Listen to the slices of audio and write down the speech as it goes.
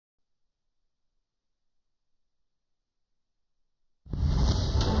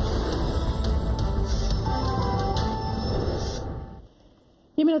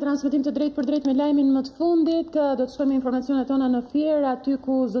Kemi në transmetim të drejt për drejt me lajmin më të fundit. Do të shkojmë informacionet tona në Fier, aty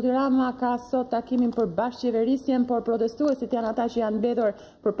ku zoti Rama ka sot takimin për bashkëqeverisjen, por protestuesit janë ata që janë mbledhur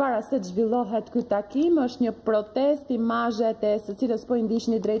përpara se të zhvillohet ky takim. Është një protestë, imazhet e së cilës po i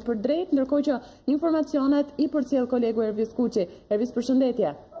ndiqni drejt për drejt, ndërkohë që informacionet i përcjell kolegu Ervis Kuçi. Ervis,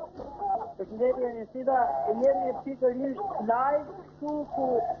 përshëndetje. Përshëndetje Nisida, jemi pikërisht live këtu ku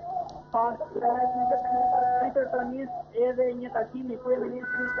pas Pritet të nisë edhe një takim i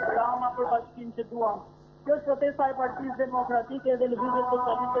kryeministrit Rama për bashkinë që duam. Kjo është protesta e Partisë Demokratike dhe Lëvizjes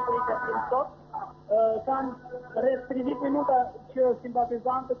Socialiste për i takim sot. Kanë rreth 30 minuta që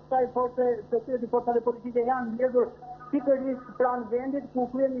simpatizantët të kësaj force, të këtyre forcave politike janë mbledhur pikërisht pranë vendit ku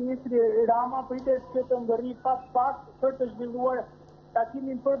kryeministri Rama pritet që të ngërri pas për të zhvilluar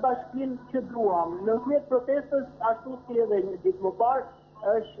takimin për bashkinë që duam. Në kryet protestës, ashtu si edhe një ditë më parë,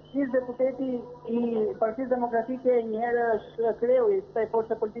 është ish deputeti i Partisë Demokratike, njëherë është kreu i kësaj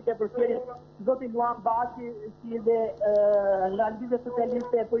force politike për Fierit, zoti Baçi, si dhe nga Lëvizja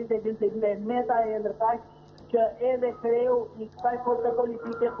Socialiste për Integritetin Meta e ndërkaq që edhe kreu i kësaj force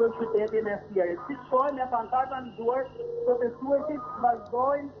politike për qytetin e Fierit. Si shohim me pankarta në duar, protestuesit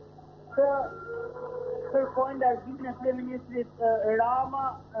vazhdojnë të kërkojnë largimin e kryeministrit Rama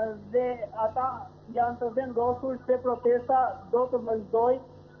dhe ata janë të vendosur se protesta do të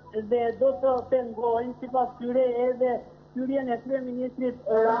vazhdojë dhe do të pengojnë sipas tyre edhe hyrjen e kryeministrit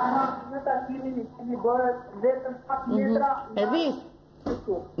Rama në takimin i cili bëhet vetëm pak metra. Ervis,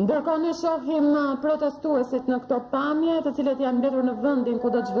 ndërkohë ne shohim protestuesit në këto pamje, të cilët janë mbledhur në vendin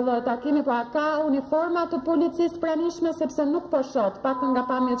ku do të zhvillohet takimi, po a ka uniforma të policisë pranishme sepse nuk po shoh, pak nga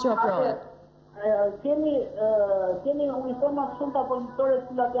pamjet që ofrohet. Kemi uniforma shumë të policore të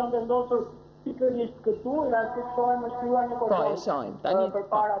cilat janë vendosur pikërisht këtu, dhe ashtu shohim është shkruar një kortezh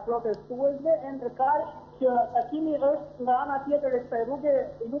përpara protestuesve, e ndërkaq që takimi është nga ana tjetër e kësaj rruge,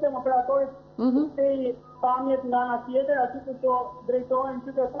 i lutem operatorit të kthej pamjet nga ana tjetër, aty ku do drejtohen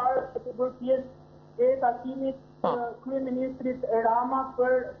qytetarët për të bërë pjesë e takimit të kryeministrit Rama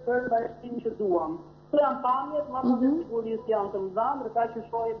për bashkinë që duam. Këto janë pamjet, mapat e sigurisë janë të mëdha, ndërkaq që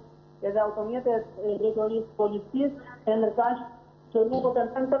shohim edhe automjetet e drejtorisë policisë, e ndërkaq që nuk do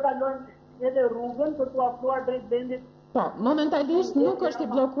të kalojnë edhe rrugën për të afruar drejt vendit. Po, momentalisht nuk është i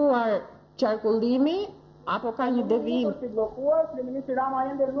bllokuar qarkullimi, apo ka një devijim? Nuk është i bllokuar, kryeministri Rama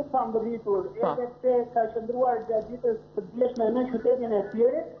ende nuk ka mbërritur, edhe pse ka qëndruar gjatë ditës së djeshme në qytetin e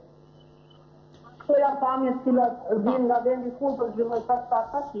Fierit. Këto janë pamjet të cilat vijnë nga vendi ku do zhvillohet pas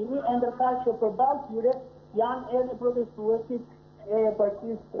takimi, e ndërkaq që përballë tyre janë edhe protestuesit e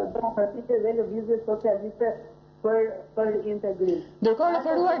Partisë Demokratike dhe Lëvizjes Socialiste për integrim. Ndërkohë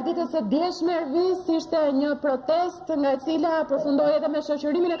referuar ditës së djeshme, Ervis, ishte një protestë nga e cila përfundoi edhe me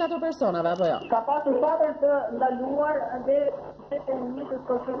shoqërimin e 4 personave, apo jo? Ka pasur 4 të ndaluar dhe 7 të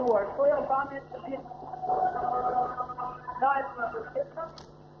shoqëruar. Këto janë pamjet të protestës.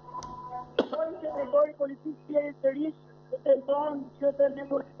 Shohim që drejtori policisë Fierit të rish tenton që të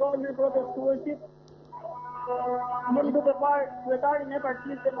negociojnë me protestuesit. Jemi duke parë kryetarin e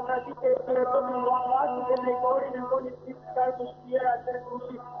Partisë Demokratike të Baçi dhe drejtorin e policisë Karpo Shpiera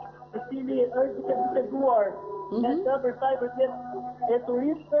Kushi, i cili është duke biseduar me të për sa i përket e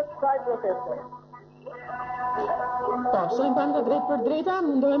turistëve të kësaj proteste. Po, shohim pamjet drejt për drejta,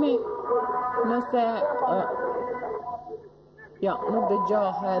 mundohemi nëse jo, nuk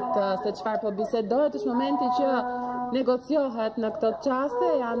dëgjohet se çfarë po bisedohet, është momenti që negociohet në këto çaste,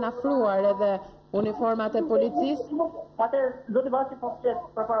 janë afruar edhe uniformat e policisë. Atëherë, zoti Baçi po flet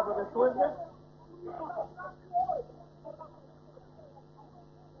përpara protestuesve.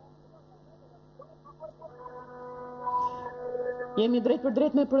 Jemi drejt për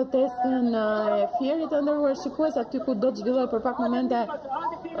drejt me protestën e Fierit të nderuar shikues, aty ku do të zhvillohet për pak momente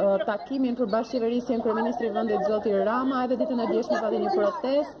takimin për bashkëqeverisjen kryeministri i vendit zoti Rama. Edhe ditën e djeshme pati një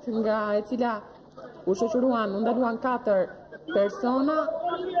protestë nga e cila u ndaluan 4 persona.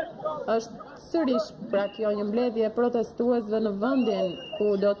 Është sërish pra kjo një mbledhje protestuesve në vendin ku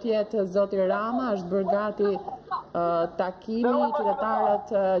do të jetë zoti Rama, është bërë gati takimi, qytetarët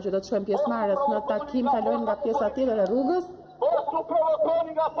që do të shkojnë pjesëmarrës në takim kalojnë nga pjesa tjetër e rrugës. Po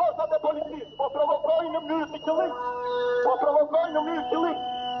provokojnë nga forcat e policisë, po provokojnë në mënyrë të qëllim, po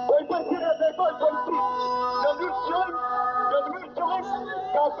i përgjithë e drejtojnë policisë, në mënyrë qëllim,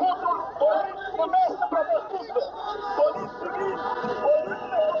 ka kotur policë në mes të protestuesve, policë civil, policë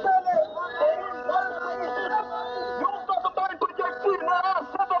hotele, policë bashkëqeverisë, nuk do të bëjnë përgjegjësi në rast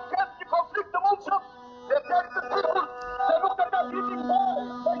se do të ketë një konflikt të mundshëm, dhe të të sigurt se nuk të ka vitin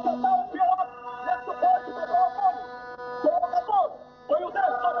po i qëtarë pjohat, në të forqë të provokojnë. Po ju dhe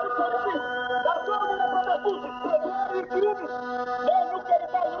sot që policisë, da të në protestuesit, ne nuk kemi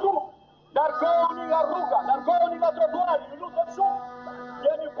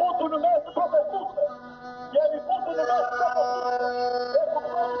futur në mes të protestuesve. Jemi futur në mes të protestuesve. E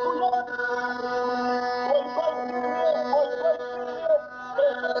kuptoni ku jemi.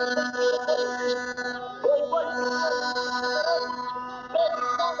 Po i bëj thirrje.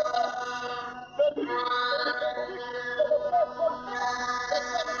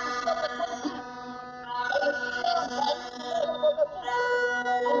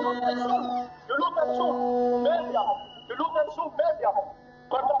 Ju lutem shumë media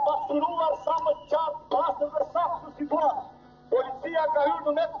për të pasuruar sa më qartë bazën dhe saktën situatën. Policia ka hyrë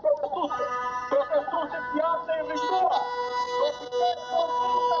në mes të protestuesve. Protestuesit janë të eviduar.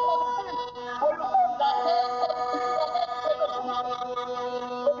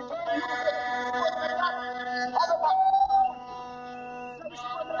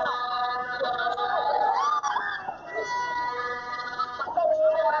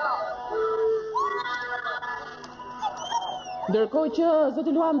 Ndërkohë që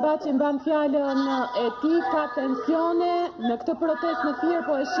zoti Luan Baçi mban fjalën e tij, ka tensione në këtë protestë në Fier,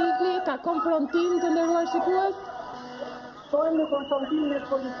 po e shihni, ka konfrontim të nderuar shikues? Shojmë në konfrontim mes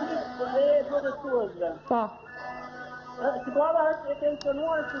policisë dhe protestuesve. Po. Situata është e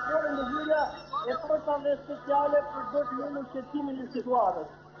tensionuar shikuar në hyrja e forcave speciale për të bërë në shqetësimin e situatës.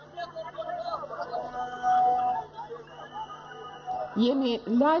 Jemi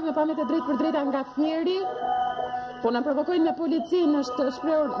live me pamjet e drejtë për drejta nga Fieri. Po na provokojnë me policinë, është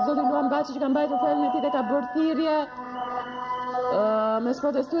shprehur zoti Luan Baçi që ka mbajtur fjalën e tij dhe ka bërë thirrje mes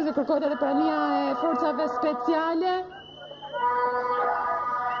protestuesve, kërkohet edhe prania e forcave speciale.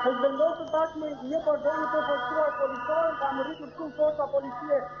 Është vendosur tashmë një kordon për forcuar policorën, ka rritur shumë forca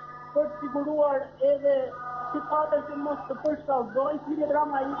policie për të siguruar edhe situatën që mos të përshkallëzojë, Edi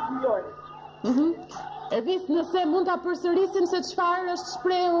Rama i vijoj. Ervis, nëse mund ta përsërisim se çfarë është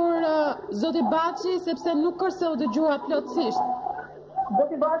shprehur zoti Baçi, sepse nuk kurse u dëgjua plotësisht.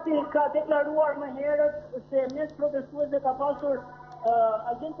 Zoti Baçi ka deklaruar më herët se mes protestuesve ka pasur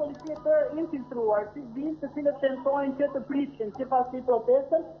agent policie të infiltruar, si vinë të cilët tentojnë që të prishin sipas këtij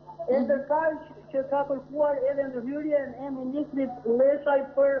protestën, e ndërkaq që ka kërkuar edhe ndërhyrjen e ministrit Leshaj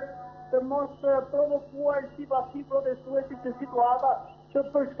për të mos provokuar sipas këtij protestuesi të situata që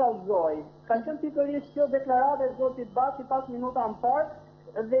përshkallëzoi. Ka qenë pikërisht kjo deklaratë e zotit Baçi pas minuta më parë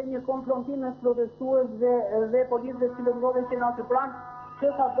dhe një konfrontim mes protestuesve dhe policëve që ndodhen që na së pranë, që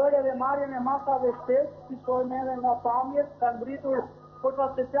ka bërë edhe marrjen e masave shtesë, si shojmë edhe nga pamjet, kanë ngritur forca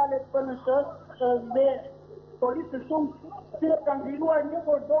speciale të PNSH-s dhe policë shumë që kanë ngrihuar një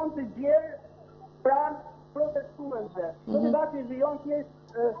kordon të gjerë pranë protestuesve. Zoti Baçi vijon thjesht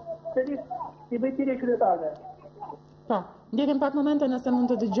sërish i bëj thirrje kryetarëve. Po, ndjekim pak momente nëse mund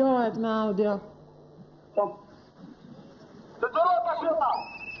të dëgjohet me audio. Të dërojë pasheta,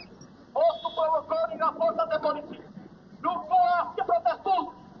 mos të provokoni nga forcat e policisë. Nuk po asnjë protestues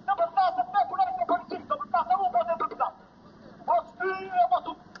në përplasë të kularit e policisë, në përplasë u po të përplasë. Mos tyre, mos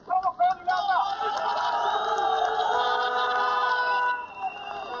të provokoni nga ata.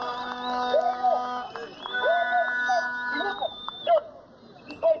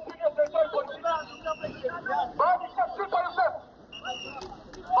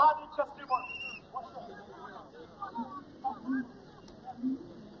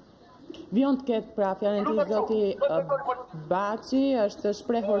 Vion të ketë pra fjalën e tij zoti Baçi, është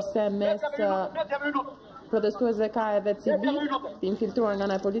shprehur se mes protestuesve ka edhe civil të infiltruar nga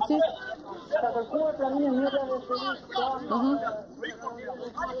ana e policisë. Ka kërkuar pranimin e mjeteve të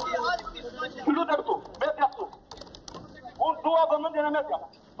Lutem këtu, media këtu. Unë dua vëmendjen e media.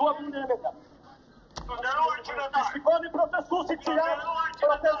 Shikoni protestuesit që janë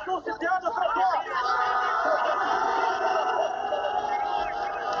në trotuar.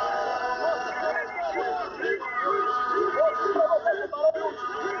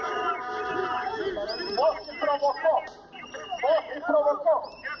 Mos i provoco.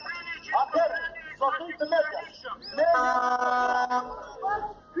 Atëherë, sotin të media.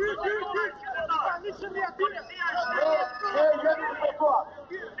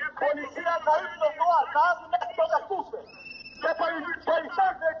 Policia ka hyrë në trotuar, ka ardhur mes protestuesve. Dhe po i thënë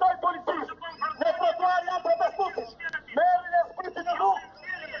drejtoj policisë. Në trotuar janë protestuesit. Merrin e spritin në rrugë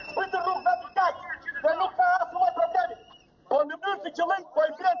me të kaq. Dhe nuk ka asnjë problemi. Po në mënyrë të qëllim, po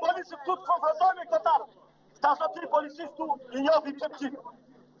i vjen policisë këtu të konfrontojnë me këtatarët. Këta sotri policisë tu i njohin çepçik.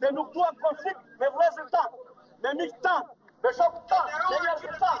 Ne nuk duam konflikt me vëllezërit tanë, me miqtë tanë, me shokët tanë, me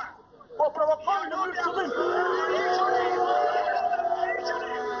njerëzit tanë. Po provokojnë në mënyrë të qëllim.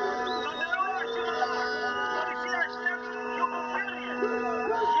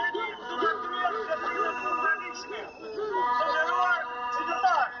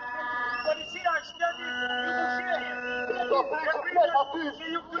 Policia është aty,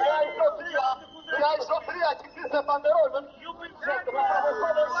 ja i sotria që kishte banderolën, që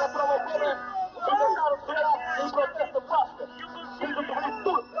provokove qytetarët në protestë të pashme. Ishte të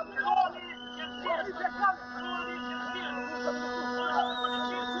vristur.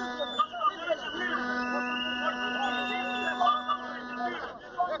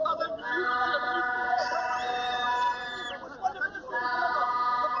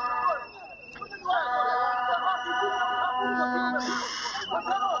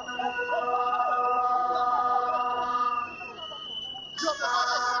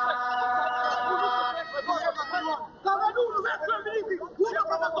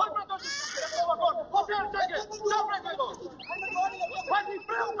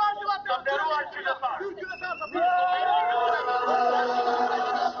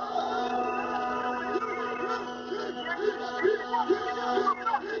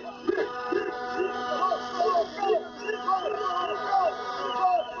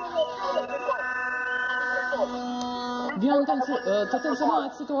 Vjen të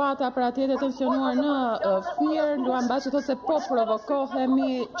tensionohet situata për atje të tensionuar në Fier. Luan Baçi thotë se po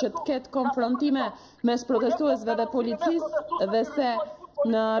provokohemi që të ketë konfrontime mes protestuesve dhe policisë dhe se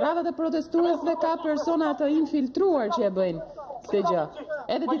në radhët e protestuesve ka persona të infiltruar që e bëjnë këtë gjë.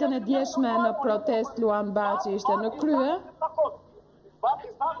 Edhe ditën e djeshme në protest Luan Baçi ishte në krye.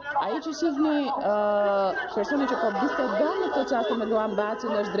 Ai që shihni personi që po bisedon në këtë çast me Luan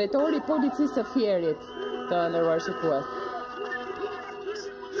Baçin është drejtori i policisë së Fierit, të nderuar shikues.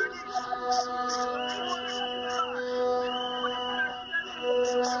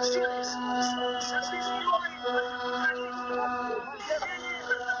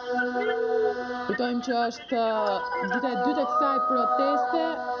 Kujtojmë që është dita e dytë e kësaj proteste,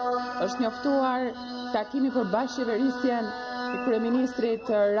 është njoftuar takimi për bashkëqeverisjen i kryeministrit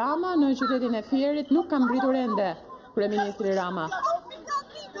Rama në qytetin e Fierit. Nuk ka mbritur ende kryeministri Rama.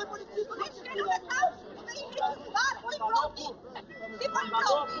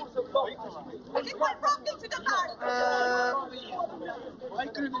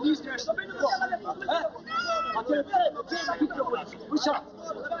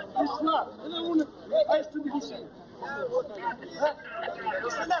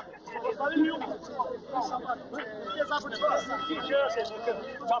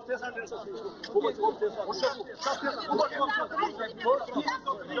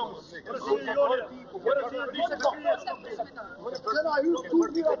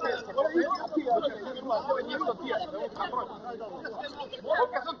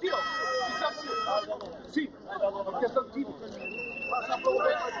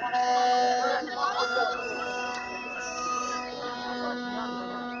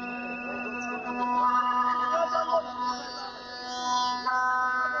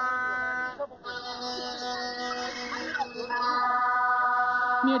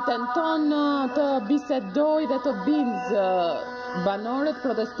 Mirë, tenton të bisedoj dhe të bind banorët,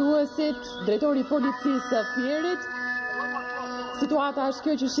 protestuesit, drejtori i policisë së Fierit. Situata është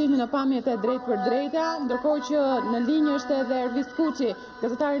kjo që shihni në pamjet e drejt për drejta, ndërkohë që në linjë është edhe Ervis Kuqi,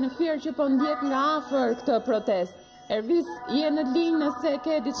 gazetari në Fier që po ndjek nga afër këtë protest. Ervis, je në linjë nëse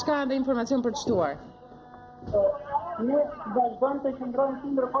ke diçka dhe informacion për të shtuar. Ne vazhdojmë të qëndrojmë si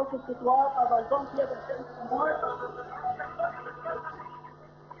ndërkohë që situata vazhdon tjetër tensionuar.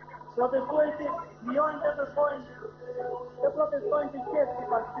 Protestuesit vijojnë të protestojnë të qetë si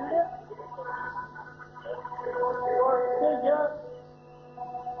pasyre. Por këtë gjë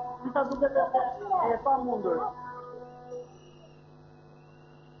disa duket e pa mundur.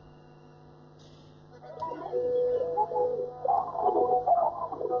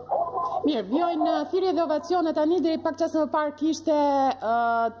 Mirë, vjojnë thirrje dhe ovacione tani, deri pak çast më parë kishte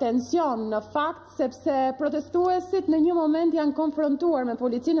tension në fakt, sepse protestuesit në një moment janë konfrontuar me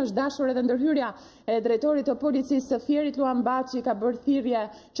policinë. Është dashur edhe ndërhyrja e drejtorit të policisë së Fierit, Luan Baçi, ka bërë thirrje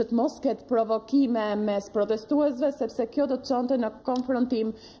që të mos ketë provokime mes protestuesve, sepse kjo do të çonte në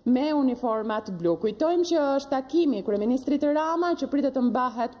konfrontim me uniformat blu. Kujtojmë që është takimi i kryeministrit Rama, që pritet të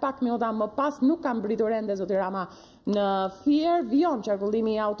mbahet pak minuta më pas. Nuk ka mbritur ende zoti Rama në Fier. Vijon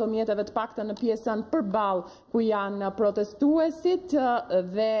qarkullimi i automjeteve të paktën në pjesën përballë ku janë protestuesit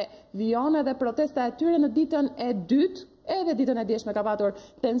dhe vijon edhe protesta e tyre në ditën e dytë. Edhe ditën e djeshme ka patur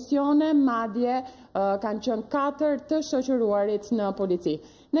tensione, madje kanë qenë 4 të shoqëruarit në polici.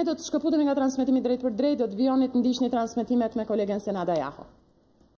 Ne do të shkëputemi nga transmetimi drejt për drejt, do të vijoni të ndiqni transmetimet me kolegen Senada Jaho.